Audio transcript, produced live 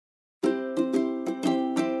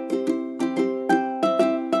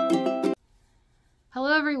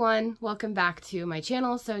everyone, welcome back to my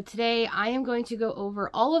channel. So today I am going to go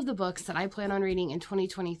over all of the books that I plan on reading in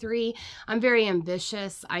 2023. I'm very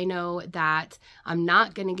ambitious. I know that I'm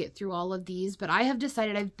not going to get through all of these, but I have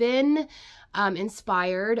decided I've been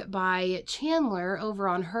inspired by Chandler over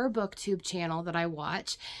on her booktube channel that I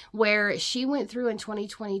watch, where she went through in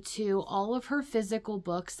 2022 all of her physical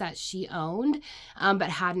books that she owned but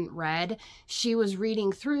hadn't read. She was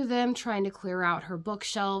reading through them, trying to clear out her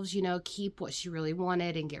bookshelves, you know, keep what she really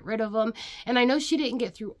wanted and get rid of them. And I know she didn't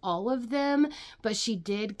get through all of them, but she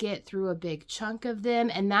did get through a big chunk of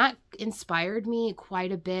them, and that inspired me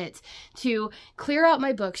quite a bit to clear out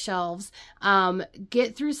my bookshelves,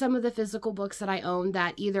 get through some of the physical books that I own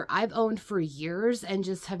that either I've owned for years and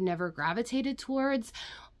just have never gravitated towards,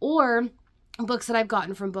 or books that I've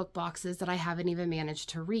gotten from book boxes that I haven't even managed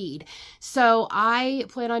to read. So I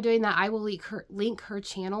plan on doing that. I will link her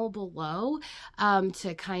channel below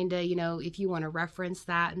to kind of, you know, if you want to reference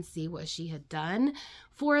that and see what she had done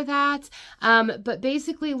for that. But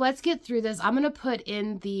basically, let's get through this. I'm going to put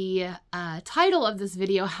in the title of this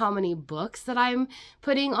video how many books that I'm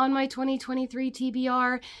putting on my 2023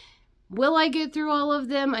 TBR. Will I get through all of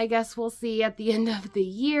them? I guess we'll see at the end of the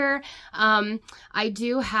year. I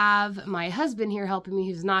do have my husband here helping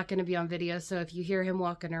me, who's not going to be on video. So if you hear him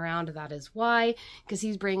walking around, that is why, because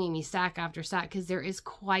he's bringing me stack after stack, because there is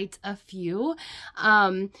quite a few.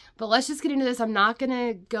 But let's just get into this. I'm not going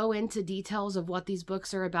to go into details of what these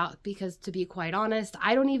books are about, because to be quite honest,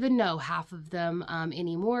 I don't even know half of them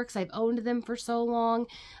anymore, because I've owned them for so long.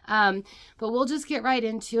 But we'll just get right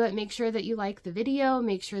into it. Make sure that you like the video.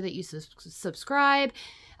 Make sure that you subscribe.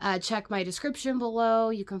 Check my description below.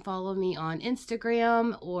 You can follow me on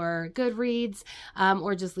Instagram or Goodreads,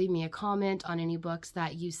 or just leave me a comment on any books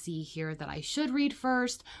that you see here that I should read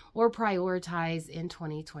first or prioritize in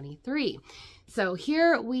 2023. So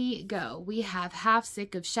here we go. We have Half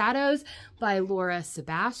Sick of Shadows by Laura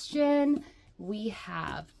Sebastian. We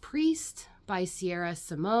have Priest by Sierra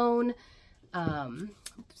Simone.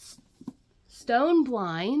 Stone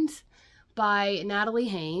Blind by Natalie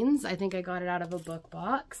Haynes. I think I got it out of a book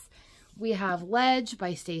box. We have Ledge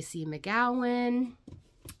by Stacey McGowan.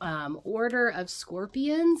 Order of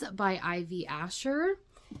Scorpions by Ivy Asher.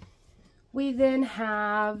 We then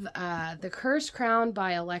have The Cursed Crown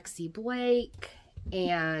by Alexi Blake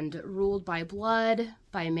and Ruled by Blood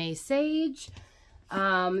by May Sage.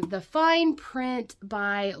 The Fine Print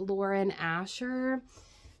by Lauren Asher.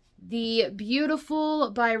 The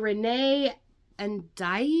Beautiful by Renee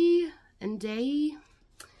Ndai.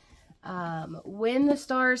 When the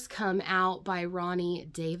Stars Come Out by Ronnie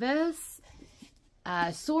Davis.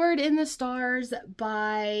 Sword in the Stars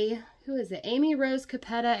by, who is it? Amy Rose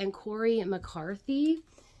Capetta and Corey McCarthy.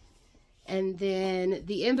 And then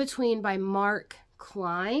The In-Between by Mark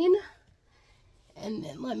Klein. And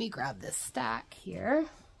then let me grab this stack here.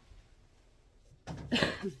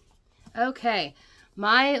 Okay.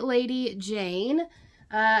 My Lady Jane.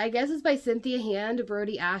 I guess it's by Cynthia Hand,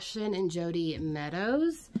 Brody Ashton, and Jody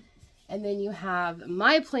Meadows. And then you have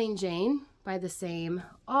My Plain Jane by the same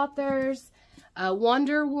authors.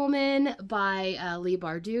 Wonder Woman by Leigh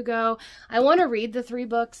Bardugo. I want to read the 3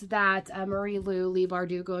 books that Marie Lu, Leigh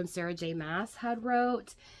Bardugo, and Sarah J. Maas had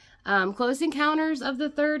wrote. Close Encounters of the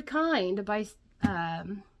Third Kind by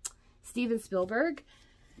Steven Spielberg.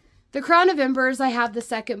 The Crown of Embers, I have the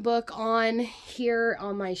second book on here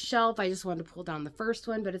on my shelf. I just wanted to pull down the first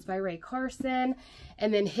one, but it's by Ray Carson.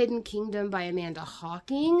 And then Hidden Kingdom by Amanda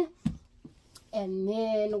Hawking. And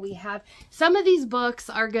then we have, some of these books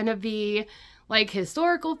are going to be like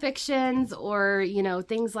historical fictions or, you know,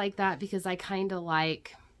 things like that, because I kind of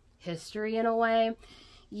like history in a way.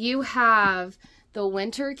 You have The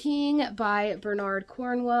Winter King by Bernard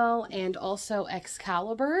Cornwell and also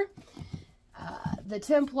Excalibur. The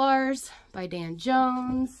Templars by Dan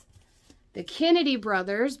Jones. The Kennedy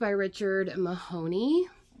Brothers by Richard Mahoney.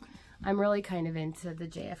 I'm really kind of into the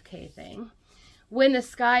JFK thing. When the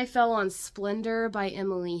Sky Fell on Splendor by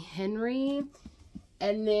Emily Henry.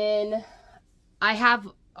 And then I have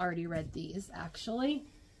already read these, actually.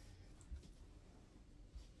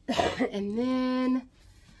 And then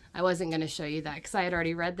I wasn't going to show you that because I had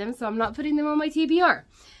already read them, so I'm not putting them on my TBR.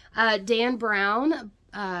 Dan Brown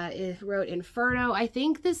wrote Inferno. I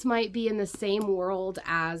think this might be in the same world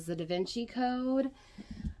as the Da Vinci Code.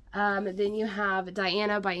 Then you have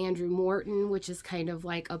Diana by Andrew Morton, which is kind of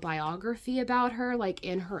like a biography about her, like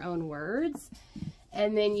in her own words.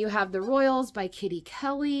 And then you have The Royals by Kitty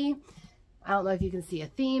Kelly. I don't know if you can see a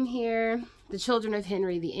theme here. The Children of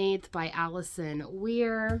Henry VIII by Allison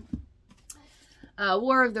Weir.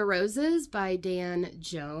 War of the Roses by Dan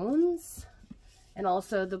Jones. and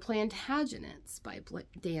also The Plantagenets by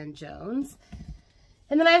Dan Jones.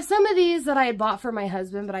 And then I have some of these that I had bought for my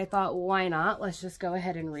husband, but I thought, why not? Let's just go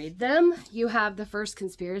ahead and read them. You have The First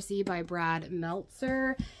Conspiracy by Brad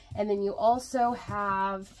Meltzer. And then you also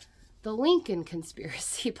have The Lincoln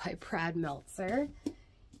Conspiracy by Brad Meltzer.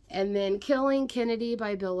 And then Killing Kennedy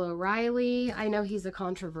by Bill O'Reilly. I know he's a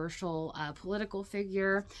controversial political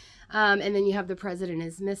figure. And then you have The President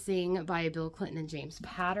is Missing by Bill Clinton and James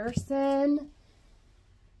Patterson.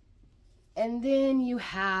 And then you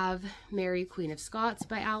have Mary, Queen of Scots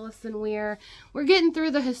by Alison Weir. We're getting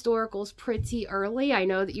through the historicals pretty early. I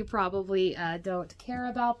know that you probably don't care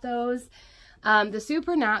about those. The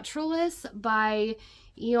Supernaturalists by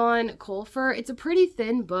Ian Colfer. It's a pretty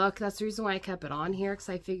thin book. That's the reason why I kept it on here, because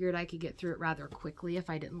I figured I could get through it rather quickly if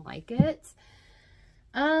I didn't like it.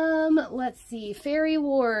 Let's see. Fairy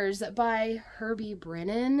Wars by Herbie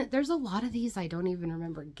Brennan. There's a lot of these I don't even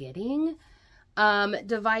remember getting.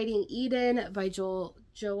 Dividing Eden by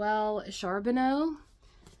Joel Charbonneau.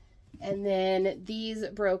 And then These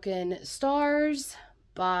Broken Stars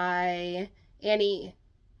by Amy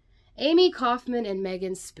Kaufman and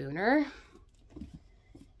Megan Spooner.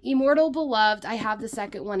 Immortal Beloved. I have the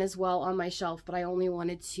second one as well on my shelf, but I only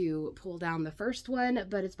wanted to pull down the first one,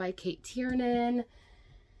 but it's by Kate Tiernan.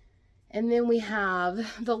 And then we have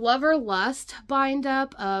the Lover Lust bind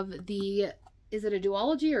up of the, is it a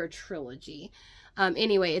duology or a trilogy?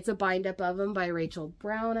 Anyway, it's a bind up of them by Rachel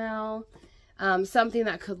Brownell. Something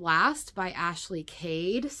That Could Last by Ashley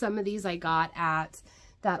Cade. Some of these I got at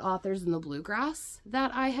that Authors in the Bluegrass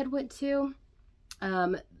that I had went to.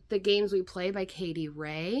 The Games We Play by Katie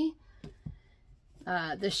Ray.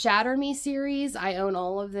 The Shatter Me series. I own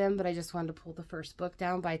all of them, but I just wanted to pull the first book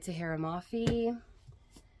down by Tahira Mafi.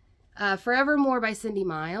 Forevermore by Cindy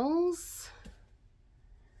Miles.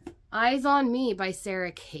 Eyes on Me by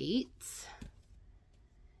Sarah Kate.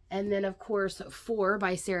 And then, of course, 4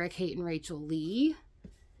 by Sarah Kate and Rachel Lee.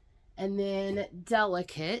 And then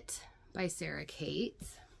Delicate by Sarah Kate.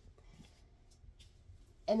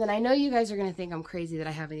 And then I know you guys are going to think I'm crazy that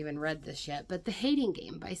I haven't even read this yet, but The Hating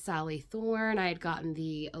Game by Sally Thorne. I had gotten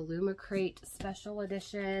the Illumicrate special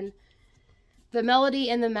edition. The Melody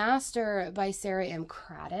and the Master by Sarah M.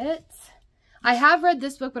 Craddock. I have read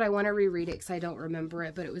this book, but I want to reread it because I don't remember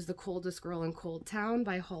it, but it was The Coldest Girl in Cold Town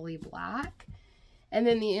by Holly Black. And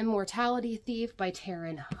then The Immortality Thief by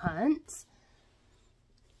Taryn Hunt.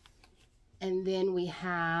 And then we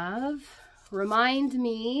have Remind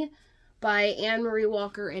Me by Anne-Marie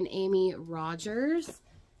Walker and Amy Rogers.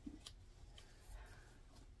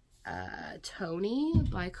 Tony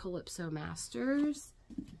by Calypso Masters.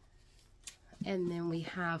 And then we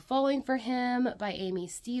have Falling for Him by Amy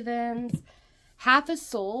Stevens. Half a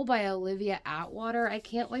Soul by Olivia Atwater. I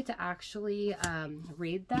can't wait to actually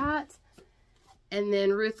read that. And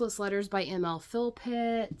then Ruthless Letters by M.L.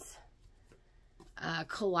 Philpitt.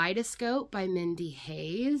 Kaleidoscope by Mindy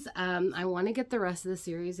Hayes. I want to get the rest of the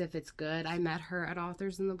series if it's good. I met her at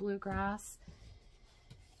Authors in the Bluegrass.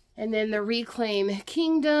 And then The Reclaim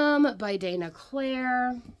Kingdom by Dana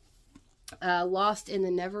Clare. Lost in the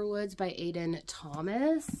Neverwoods by Aidan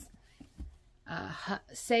Thomas.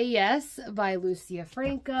 Say Yes by Lucia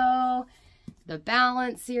Franco. The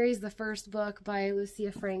Balance series, the first book by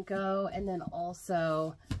Lucia Franco. And then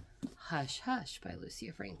also Hush Hush by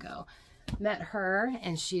Lucia Franco. Met her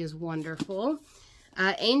and she is wonderful.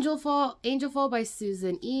 Angel Fall by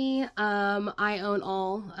Susan E. I own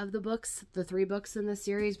all of the books, the 3 books in the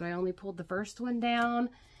series, but I only pulled the first one down.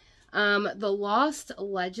 The Lost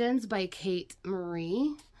Legends by Kate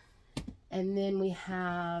Marie. And then we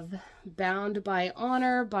have Bound by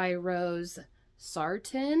Honor by Rose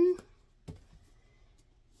Sarton.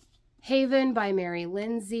 Haven by Mary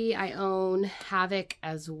Lindsay. I own Havoc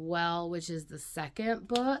as well, which is the second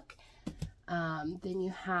book. Then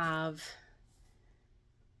you have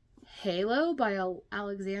Halo by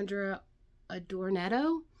Alexandra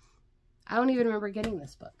Adornetto. I don't even remember getting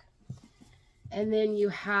this book. And then you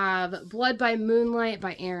have Blood by Moonlight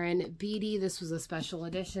by Erin Beatty. This was a special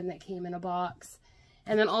edition that came in a box.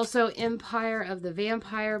 And then also Empire of the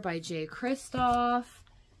Vampire by Jay Kristoff.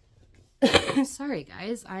 Sorry,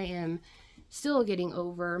 guys. I am still getting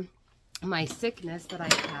over my sickness that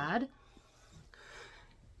I had.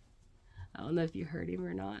 I don't know if you heard him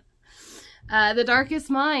or not. The Darkest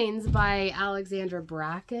Minds by Alexandra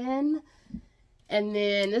Bracken. And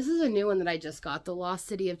then this is a new one that I just got. The Lost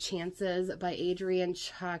City of Chances by Adrian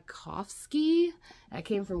Tchaikovsky. That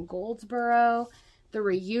came from Goldsboro. The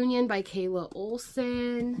Reunion by Kayla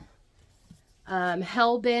Olson.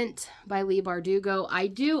 Hellbent by Lee Bardugo. I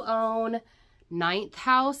do own Ninth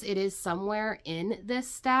House. It is somewhere in this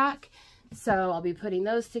stack. So I'll be putting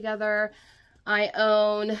those together. I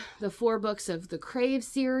own the 4 books of the Crave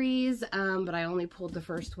series, but I only pulled the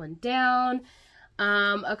first one down.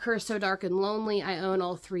 A Curse So Dark and Lonely, I own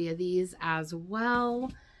all 3 of these as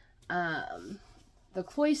well. The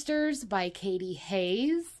Cloisters by Katie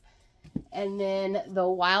Hayes. And then The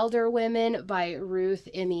Wilder Women by Ruth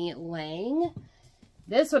Emmy Lang.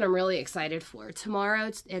 This one I'm really excited for.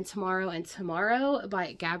 Tomorrow and Tomorrow and Tomorrow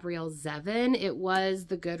by Gabrielle Zevin. It was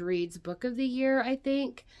the Goodreads Book of the Year, I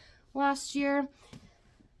think, last year.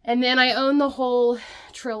 And then I own the whole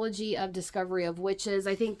trilogy of Discovery of Witches.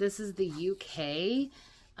 I think this is the UK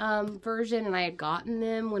version, and I had gotten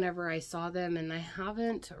them whenever I saw them, and I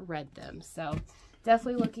haven't read them. So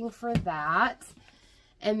definitely looking for that.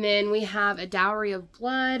 And then we have A Dowry of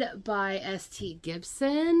Blood by S.T.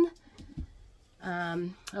 Gibson.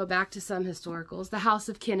 Back to some historicals. The House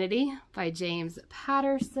of Kennedy by James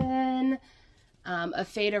Patterson. A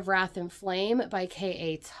Fate of Wrath and Flame by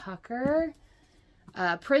K.A. Tucker.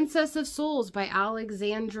 Princess of Souls by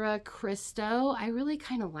Alexandra Christo. I really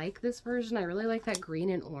kind of like this version. I really like that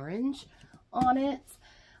green and orange on it.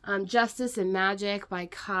 Justice and Magic by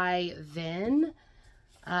Kai Vin.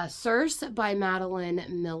 Circe by Madeline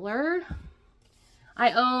Miller.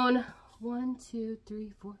 I own 1, 2,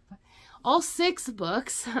 3, 4, 5, all 6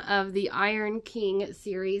 books of the Iron King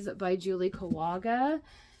series by Julie Kawaga.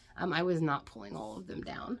 I was not pulling all of them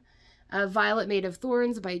down. Violet Made of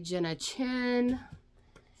Thorns by Jenna Chin.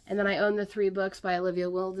 And then I own the 3 books by Olivia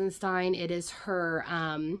Wildenstein. It is her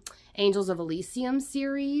Angels of Elysium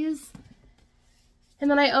series. And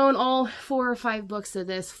then I own all 4 or 5 books of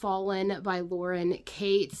this, Fallen by Lauren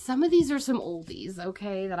Kate. Some of these are some oldies,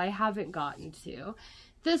 okay, that I haven't gotten to.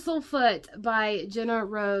 Thistlefoot by Jenna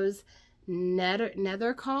Rose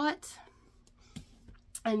Nethercott.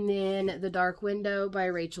 And then The Dark Window by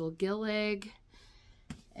Rachel Gillig.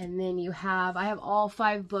 And then I have all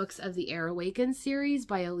 5 books of the Air Awakened series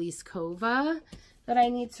by Elise Kova that I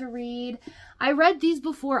need to read. I read these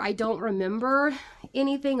before. I don't remember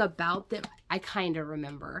anything about them. I kind of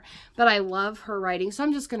remember, but I love her writing, so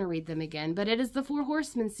I'm just going to read them again. But it is the 4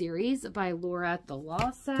 Horsemen series by Laura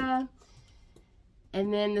Thalassa.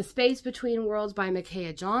 And then The Space Between Worlds by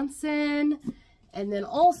Micaiah Johnson. And then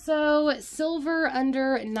also Silver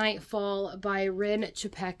Under Nightfall by Rin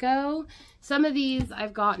Chapeko. Some of these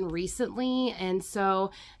I've gotten recently, and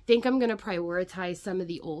so I think I'm going to prioritize some of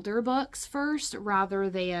the older books first rather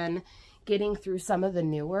than getting through some of the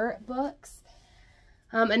newer books.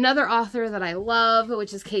 Another author that I love,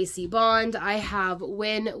 which is Casey Bond. I have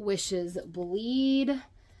When Wishes Bleed,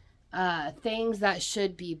 Things That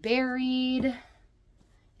Should Be Buried,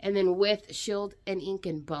 and then With Shield and Ink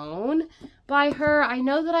and Bone by her. I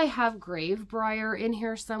know that I have Gravebriar in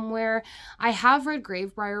here somewhere. I have read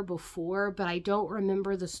Gravebriar before, but I don't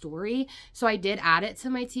remember the story. So I did add it to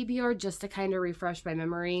my TBR just to kind of refresh my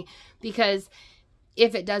memory, because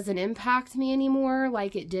if it doesn't impact me anymore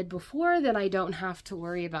like it did before, then I don't have to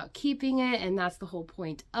worry about keeping it. And that's the whole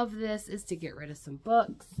point of this, is to get rid of some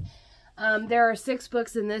books. There are 6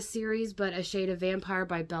 books in this series, but A Shade of Vampire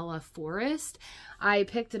by Bella Forrest. I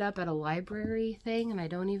picked it up at a library thing, and I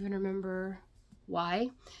don't even remember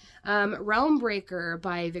why. Realmbreaker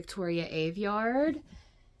by Victoria Aveyard.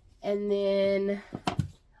 And then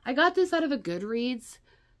I got this out of a Goodreads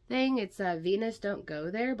thing. It's Venus Don't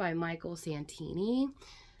Go There by Michael Santini.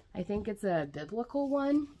 I think it's a biblical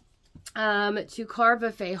one. To Carve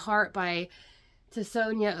a Fey Heart by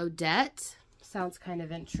Sonia Odette. Sounds kind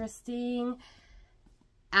of interesting.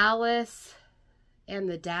 Alice and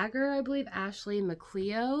the Dagger, I believe, Ashley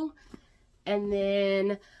McLeod. And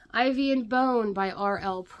then Ivy and Bone by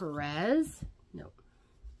R.L. Perez.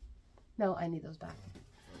 No, I need those back.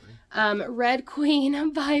 Red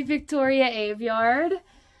Queen by Victoria Aveyard.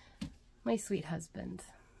 My sweet husband.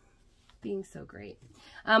 Being so great.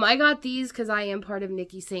 I got these because I am part of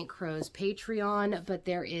Nikki St. Crow's Patreon, but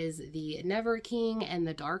there is the Never King and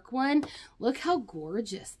the Dark One. Look how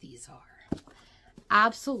gorgeous these are.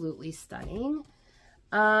 Absolutely stunning.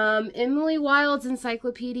 Emily Wilde's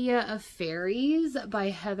Encyclopedia of Fairies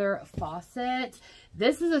by Heather Fawcett.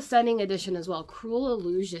 This is a stunning edition as well. Cruel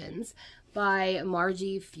Illusions by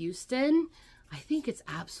Margie Fuston. I think it's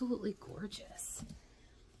absolutely gorgeous.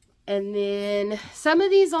 And then some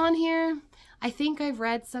of these on here, I think I've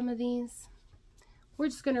read some of these. We're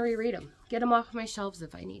just going to reread them. Get them off my shelves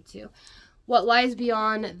if I need to. What Lies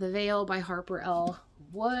Beyond the Veil by Harper L.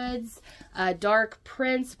 Woods. Dark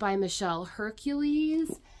Prince by Michelle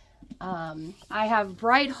Hercules. I have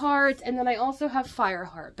Bright Heart, and then I also have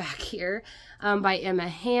Fireheart back here by Emma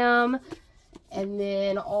Hamm. And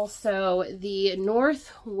then also the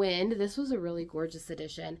North Wind. This was a really gorgeous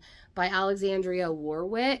edition by Alexandria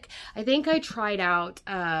Warwick. I think I tried out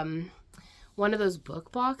one of those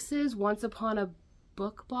book boxes, Once Upon a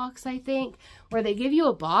Book Box, I think, where they give you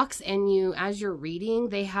a box and you, as you're reading,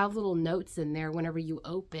 they have little notes in there whenever you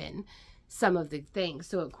open some of the things,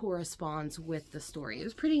 so it corresponds with the story. It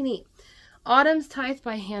was pretty neat. Autumn's Tithe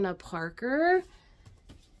by Hannah Parker.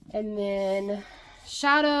 And then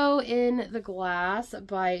Shadow in the Glass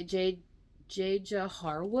by Jaja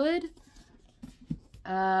Harwood.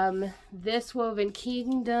 This Woven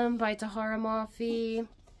Kingdom by Tahara Mafi.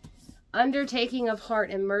 Undertaking of Heart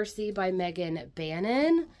and Mercy by Megan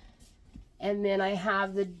Bannon. And then I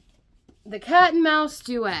have the Cat and Mouse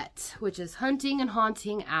Duet, which is Hunting and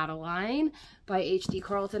Haunting Adeline by H.D.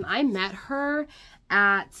 Carlton. I met her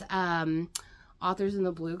at Authors in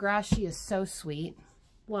the Bluegrass. She is so sweet.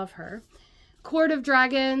 Love her. Court of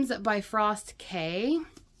Dragons by Frost K.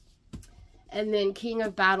 And then King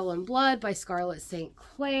of Battle and Blood by Scarlett St.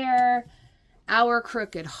 Clair. Our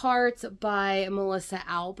Crooked Heart by Melissa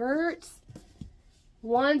Albert.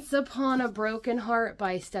 Once Upon a Broken Heart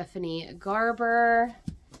by Stephanie Garber.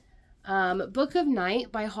 Book of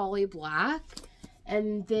Night by Holly Black.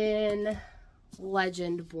 And then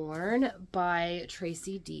Legend Born by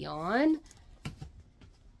Tracy Dion.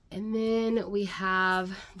 And then we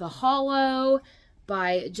have The Hollow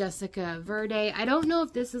by Jessica Verde. I don't know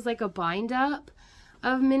if this is like a bind up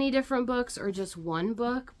of many different books or just one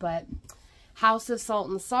book, but House of Salt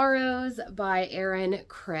and Sorrows by Erin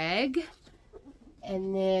Craig.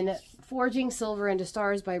 And then Forging Silver into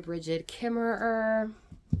Stars by Bridget Kimmerer.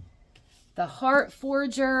 The Heart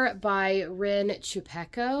Forger by Rin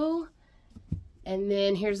Chupeco. And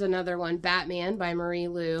then here's another one, Batman by Marie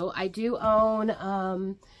Lu. I do own,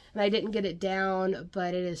 and I didn't get it down,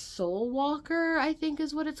 but it is Soul Walker, I think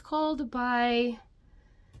is what it's called, by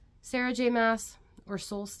Sarah J. Maas, or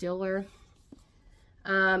Soul Stealer.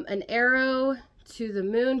 An Arrow to the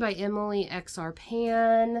Moon by Emily X.R.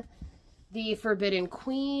 Pan. The Forbidden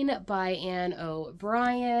Queen by Anne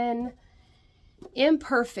O'Brien.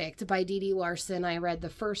 Imperfect by Dee Dee Larson. I read the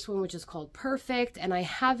first one, which is called Perfect, and I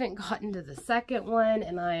haven't gotten to the second one,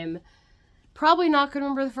 and I'm probably not going to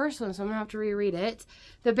remember the first one, so I'm going to have to reread it.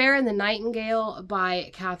 The Bear and the Nightingale by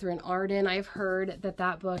Catherine Arden. I've heard that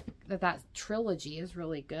that trilogy is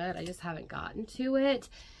really good. I just haven't gotten to it.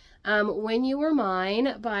 When You Were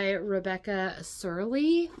Mine by Rebecca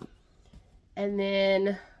Surley. And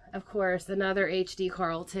then, of course, another H.D.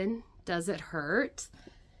 Carlton, Does It Hurt?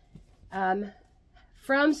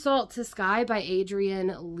 From Salt to Sky by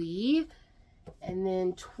Adrienne Lee. And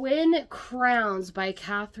then Twin Crowns by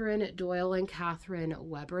Catherine Doyle and Catherine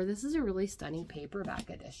Weber. This is a really stunning paperback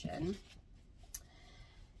edition.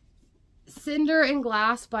 Cinder and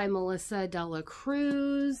Glass by Melissa Dela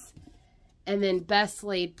Cruz. And then Best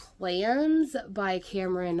Laid Plans by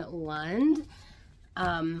Cameron Lund.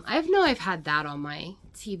 I've had that on my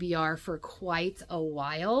TBR for quite a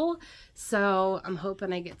while, so I'm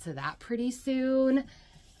hoping I get to that pretty soon.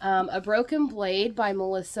 A Broken Blade by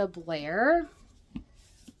Melissa Blair.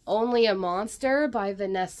 Only a Monster by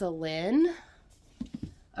Vanessa Lynn.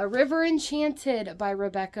 A River Enchanted by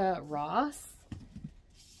Rebecca Ross.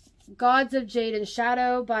 Gods of Jade and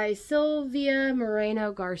Shadow by Sylvia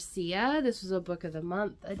Moreno Garcia. This was a Book of the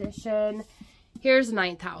Month edition. Here's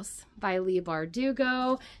Ninth House by Lee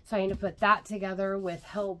Bardugo. So I need to put that together with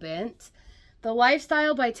Hellbent. The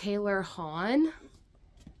Lifestyle by Taylor Hahn.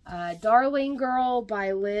 Darling Girl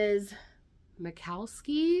by Liz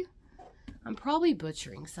Mikowski. I'm probably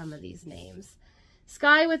butchering some of these names.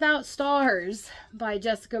 Sky Without Stars by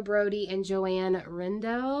Jessica Brody and Joanne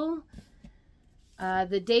Rendell.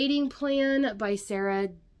 The Dating Plan by Sarah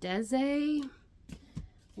Deze.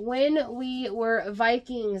 When We Were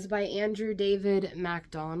Vikings by Andrew David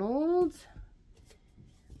MacDonald.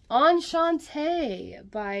 Enchante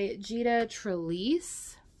by Gita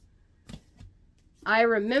Trelease. I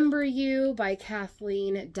Remember You by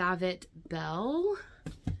Kathleen Davitt Bell.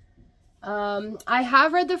 I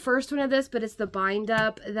have read the first one of this, but it's the bind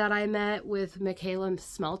up that I met with Michaela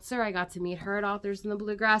Smeltzer. I got to meet her at Authors in the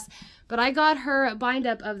Bluegrass, but I got her a bind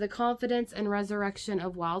up of The Confidence and Resurrection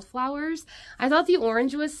of Wildflowers. I thought the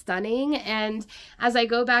orange was stunning, and as I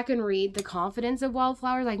go back and read The Confidence of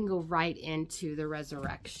Wildflowers, I can go right into the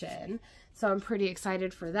Resurrection. So I'm pretty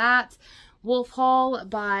excited for that. Wolf Hall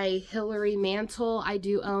by Hilary Mantel. I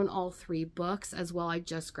do own all 3 books as well. I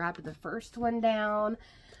just grabbed the first one down.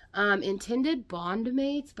 Intended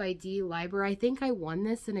Bondmates by Dee Leiber. I think I won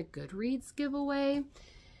this in a Goodreads giveaway.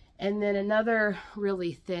 And then another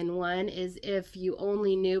really thin one is If You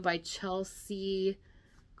Only Knew by Chelsea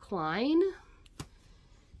Klein.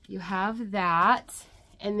 You have that.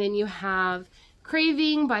 And then you have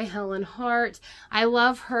Craving by Helen Hart. I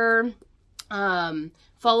love her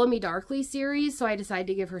Follow Me Darkly series, so I decided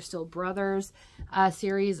to give her Still Brothers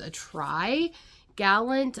series a try.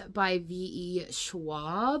 Gallant by V.E.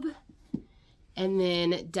 Schwab. And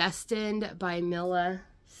then Destined by Milla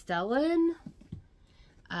Stellan.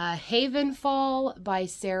 Havenfall by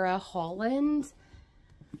Sarah Holland.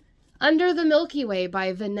 Under the Milky Way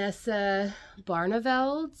by Vanessa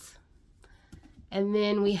Barneveld. And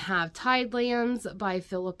then we have Tidelands by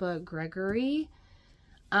Philippa Gregory.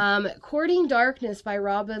 Courting Darkness by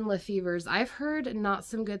Robin Lefevers. I've heard not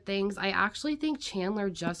some good things. I actually think Chandler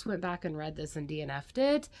just went back and read this and DNF'd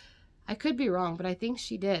it. I could be wrong, but I think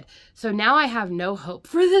she did. So now I have no hope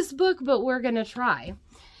for this book, but we're going to try.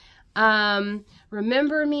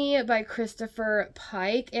 Remember Me by Christopher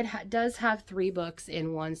Pike. It does have 3 books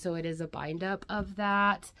in one, so it is a bind-up of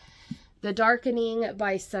that. The Darkening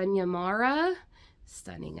by Sonia Mara.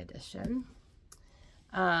 Stunning edition.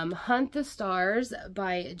 Hunt the Stars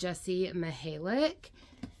by Jessie Mihalik.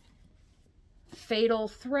 Fatal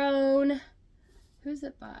Throne. Who's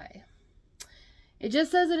it by? It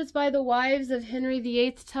just says that it's by the wives of Henry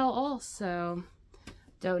VIII Tell All, so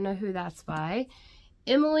don't know who that's by.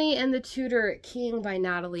 Emily and the Tudor King by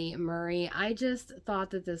Natalie Murray. I just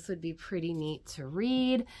thought that this would be pretty neat to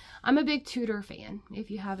read. I'm a big Tudor fan,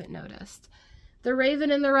 if you haven't noticed. The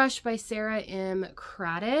Raven and the Rush by Sarah M.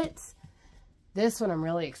 Craddock. This one I'm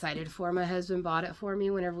really excited for. My husband bought it for me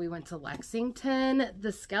whenever we went to Lexington.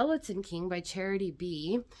 The Skeleton King by Charity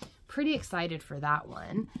B. Pretty excited for that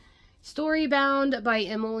one. Storybound by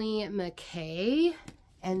Emily McKay.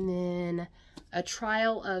 And then A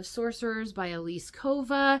Trial of Sorcerers by Elise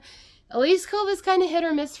Kova. Elise Kova is kind of hit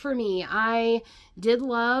or miss for me. I did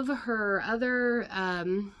love her other,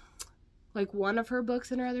 like one of her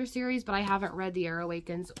books in her other series, but I haven't read The Air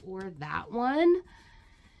Awakens or that one.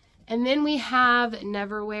 And then we have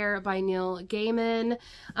Neverwhere by Neil Gaiman.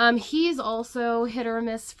 He's also hit or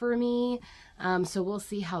miss for me. So we'll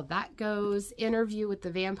see how that goes. Interview with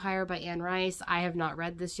the Vampire by Anne Rice. I have not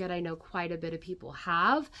read this yet. I know quite a bit of people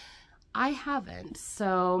have. I haven't.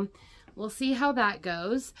 So we'll see how that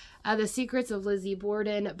goes. The Secrets of Lizzie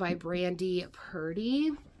Borden by Brandy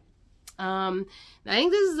Purdy. I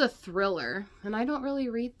think this is a thriller, and I don't really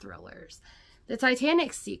read thrillers. The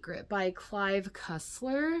Titanic Secret by Clive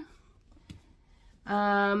Cussler.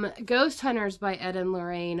 Ghost Hunters by Ed and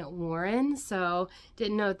Lorraine Warren. So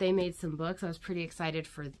didn't know that they made some books. I was pretty excited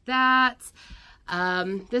for that.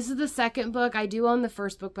 This is the second book. I do own the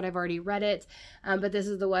first book, but I've already read it. But this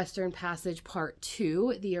is The Western Passage Part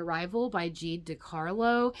 2, The Arrival by Gede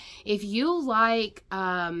DeCarlo. If you like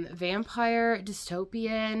vampire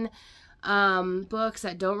dystopian books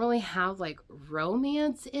that don't really have like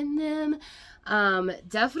romance in them,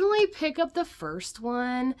 definitely pick up the first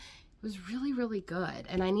one. It was really, really good,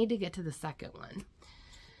 and I need to get to the second one.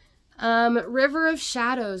 River of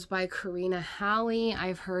Shadows by Karina Halley.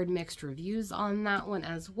 I've heard mixed reviews on that one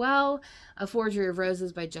as well. A Forgery of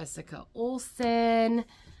Roses by Jessica Olsen.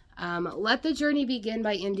 Let the Journey Begin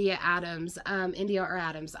by India Adams. India or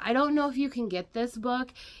Adams. I don't know if you can get this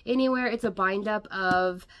book anywhere. It's a bind-up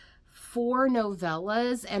of 4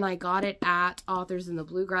 novellas, and I got it at Authors in the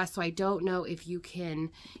Bluegrass, so I don't know if you can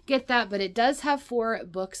get that, but it does have 4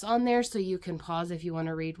 books on there, so you can pause if you want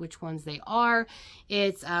to read which ones they are.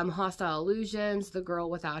 It's Hostile Illusions, The Girl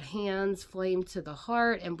Without Hands, Flame to the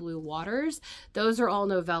Heart, and Blue Waters. Those are all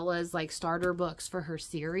novellas, like starter books for her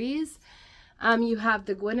series. You have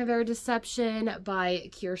The Guinevere Deception by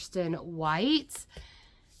Kirsten White.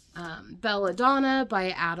 Belladonna by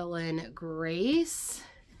Adeline Grace.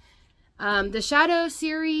 The Shadow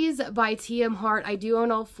series by T.M. Hart. I do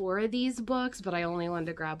own all 4 of these books, but I only wanted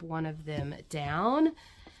to grab one of them down.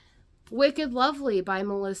 Wicked Lovely by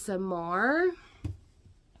Melissa Marr.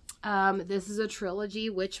 This is a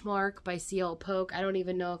trilogy, Witchmark by C.L. Polk. I don't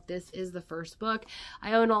even know if this is the first book.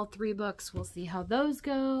 I own all 3 books. We'll see how those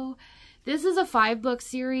go. This is a 5-book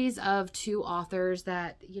series of 2 authors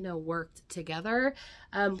that, you know, worked together.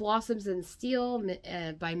 Blossoms in Steel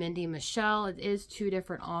by Mindy Michelle. It is 2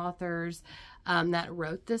 different authors that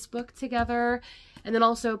wrote this book together. And then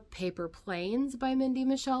also Paper Planes by Mindy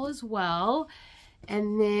Michelle as well.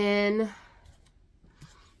 And then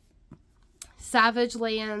Savage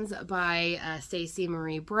Lands by Stacey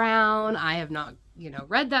Marie Brown. I have not, you know,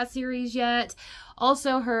 read that series yet.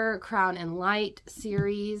 Also her Crown and Light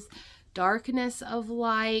series. Darkness of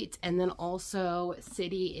Light, and then also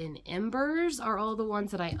City in Embers are all the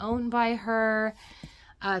ones that I own by her.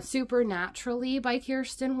 Supernaturally by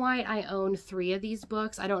Kirsten White. I own 3 of these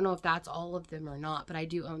books. I don't know if that's all of them or not, but I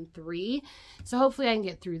do own 3. So hopefully I can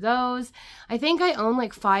get through those. I think I own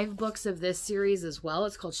like 5 books of this series as well.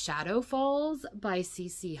 It's called Shadow Falls by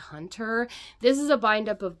C.C. Hunter. This is a bind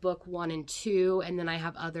up of book 1 and 2, and then I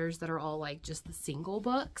have others that are all like just the single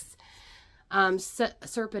books.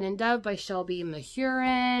 Serpent and Dove by Shelby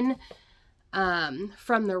Mahurin.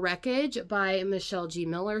 From the Wreckage by Michelle G.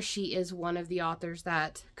 Miller. She is one of the authors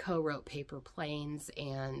that co-wrote Paper Planes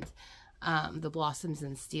and The Blossoms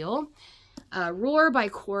in Steel. Roar by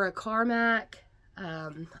Cora Carmack.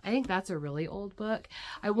 I think that's a really old book.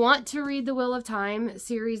 I want to read the Wheel of Time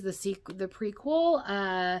series, the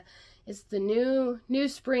prequel. It's the New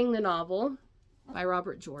Spring, the novel by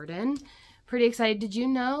Robert Jordan. Pretty excited. Did you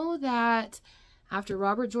know that after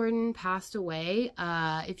Robert Jordan passed away,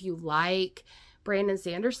 if you like Brandon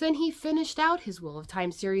Sanderson, he finished out his Wheel of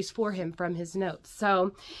Time series for him from his notes.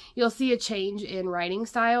 So you'll see a change in writing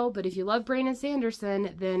style, but if you love Brandon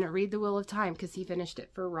Sanderson, then read the Wheel of Time because he finished it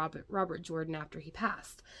for Robert Jordan after he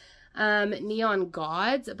passed. Neon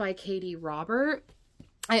Gods by Katie Robert.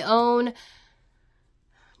 I own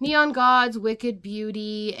Neon Gods, Wicked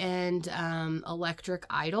Beauty, and Electric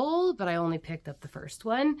Idol, but I only picked up the first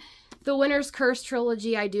one. The Winter's Curse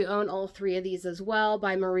trilogy, I do own all 3 of these as well,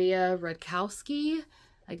 by Maria Rudkowski.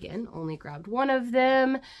 Again, only grabbed one of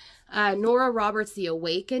them. Nora Roberts' The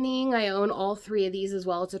Awakening, I own all 3 of these as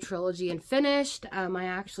well. It's a trilogy and finished. I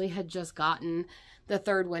actually had just gotten the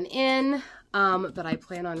 3rd one in, but I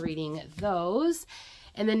plan on reading those.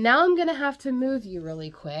 And then now I'm going to have to move you really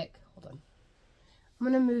quick. Hold on. I'm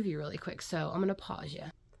going to move you really quick, so I'm going to pause you.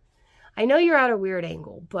 I know you're at a weird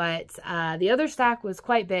angle, but the other stack was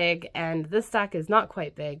quite big, and this stack is not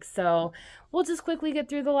quite big, so we'll just quickly get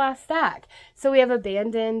through the last stack. So we have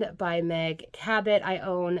Abandoned by Meg Cabot. I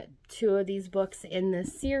own 2 of these books in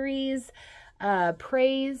this series.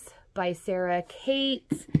 Praise by Sarah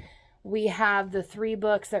Kate. We have the 3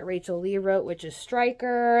 books that Rachel Lee wrote, which is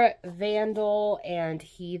Striker, Vandal, and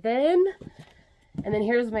Heathen. And then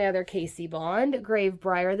here's my other Casey Bond,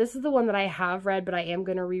 Gravebriar. This is the one that I have read, but I am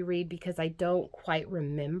going to reread because I don't quite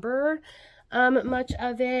remember much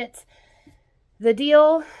of it. The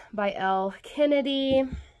Deal by Elle Kennedy.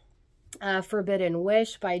 Forbidden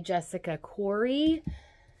Wish by Jessica Corey.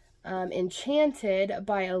 Enchanted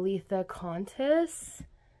by Aletha Contis.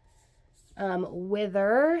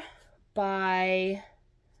 Wither by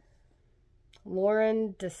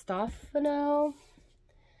Lauren DeStefano.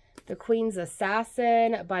 The Queen's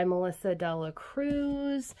Assassin by Melissa Dela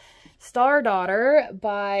Cruz. Star Daughter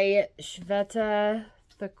by Shveta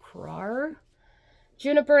Thakrar.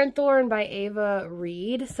 Juniper and Thorn by Ava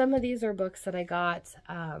Reed. Some of these are books that I got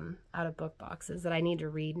out of book boxes that I need to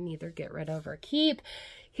read and either get rid of or keep.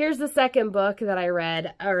 Here's the second book that I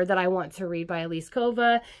read, or that I want to read, by Elise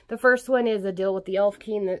Kova. The first one is A Deal with the Elf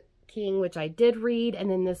King, which I did read, and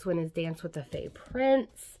then this one is Dance with the Fae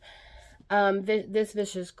Prince. This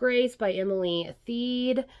Vicious Grace by Emily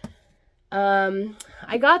Theed.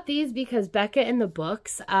 I got these because Becca in the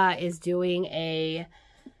Books is doing a,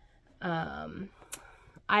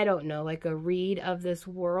 I don't know, like a read of this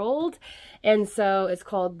world. And so it's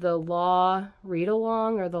called the Law Read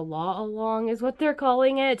Along, or the Law Along is what they're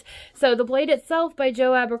calling it. So The Blade Itself by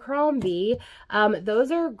Joe Abercrombie.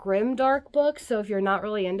 Those are grimdark books. So if you're not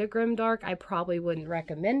really into grimdark, I probably wouldn't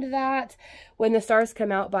recommend that. When the Stars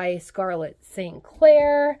Come Out by Scarlett St.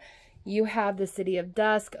 Clair. You have The City of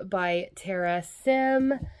Dusk by Tara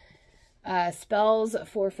Sim. Spells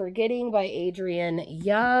for Forgetting by Adrienne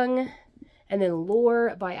Young. And then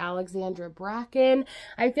Lore by Alexandra Bracken.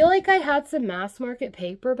 I feel like I had some mass market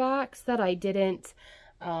paperbacks that I didn't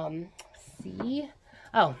see.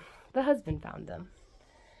 Oh, the husband found them.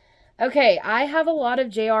 Okay, I have a lot of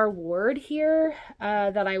J.R. Ward here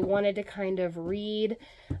that I wanted to kind of read.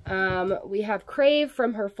 We have Crave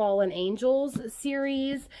from her Fallen Angels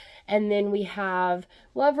series. And then we have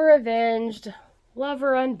Lover Avenged,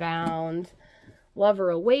 Lover Unbound, Lover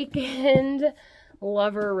Awakened,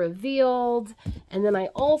 Lover Revealed, and then I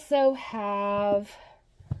also have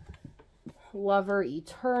Lover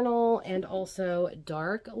Eternal and also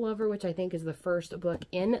Dark Lover, which I think is the first book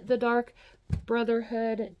in the Dark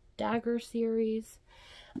Brotherhood Dagger series.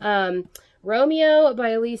 Romeo by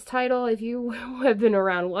Elise Title. If you have been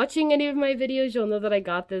around watching any of my videos, you'll know that I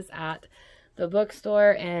got this at the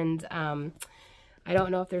bookstore, and I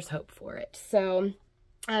don't know if there's hope for it. So,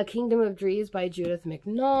 Kingdom of Dreams by Judith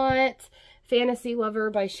McNaught. Fantasy Lover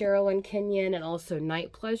by Sherilyn Kenyon, and also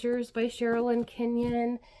Night Pleasures by Sherilyn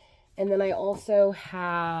Kenyon. And then I also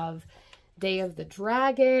have Day of the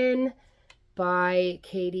Dragon by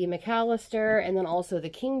Katie McAllister, and then also The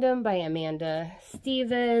Kingdom by Amanda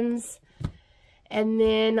Stevens. And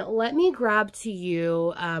then let me grab to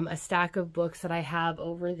you a stack of books that I have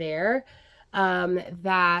over there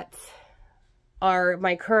that are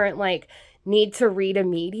my current, like, need to read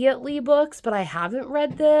immediately books, but I haven't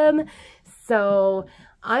read them. So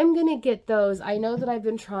I'm going to get those. I know that I've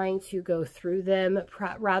been trying to go through them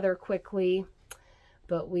rather quickly,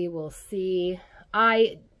 but we will see.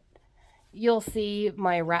 You'll see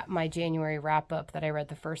my January wrap up that I read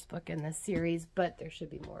the first book in this series, but there should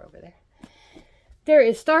be more over there. There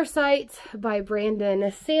is Starsight by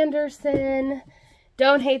Brandon Sanderson.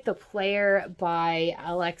 Don't Hate the Player by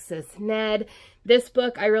Alexis Ned. This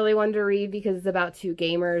book I really wanted to read because it's about two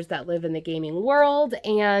gamers that live in the gaming world,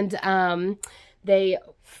 and they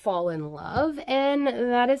fall in love, and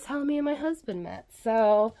that is how me and my husband met.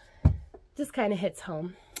 So just kind of hits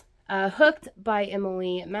home. Hooked by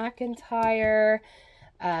Emily McIntyre.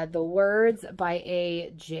 The Words by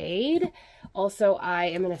A. Jade. Also, I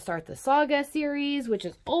am going to start the Saga series, which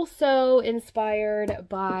is also inspired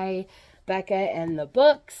by Becca and the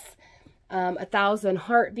books. 1,000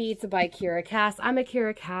 Heartbeats by Kira Cass. I'm a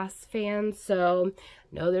Kira Cass fan, so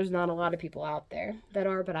no, there's not a lot of people out there that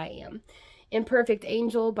are, but I am. Imperfect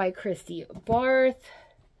Angel by Christy Barth.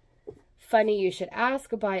 Funny You Should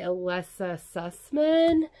Ask by Alessa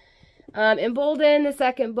Sussman. Emboldened, the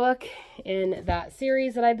second book in that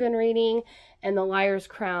series that I've been reading, and The Liar's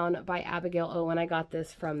Crown by Abigail Owen. I got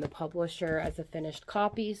this from the publisher as a finished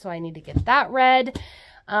copy, so I need to get that read.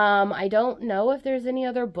 I don't know if there's any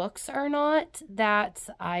other books or not that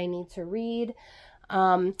I need to read.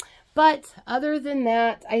 But other than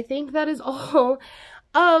that, I think that is all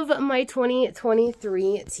of my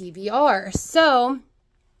 2023 TBR. So,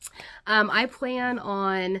 I plan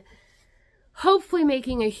on hopefully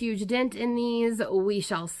making a huge dent in these. We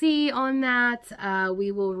shall see on that.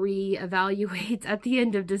 We will reevaluate at the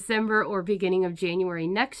end of December or beginning of January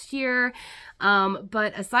next year.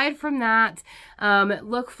 But aside from that,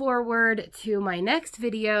 look forward to my next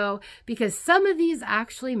video, because some of these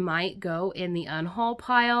actually might go in the unhaul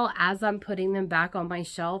pile. As I'm putting them back on my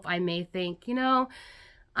shelf, I may think, you know,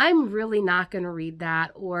 I'm really not going to read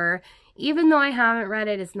that, or even though I haven't read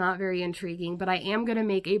it, it's not very intriguing, but I am going to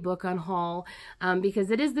make a book unhaul because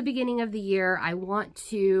it is the beginning of the year. I want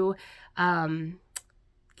to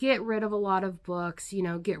get rid of a lot of books, you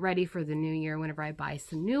know, get ready for the new year whenever I buy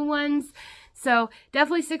some new ones. So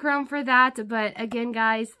definitely stick around for that. But again,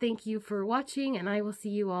 guys, thank you for watching, and I will see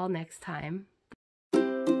you all next time.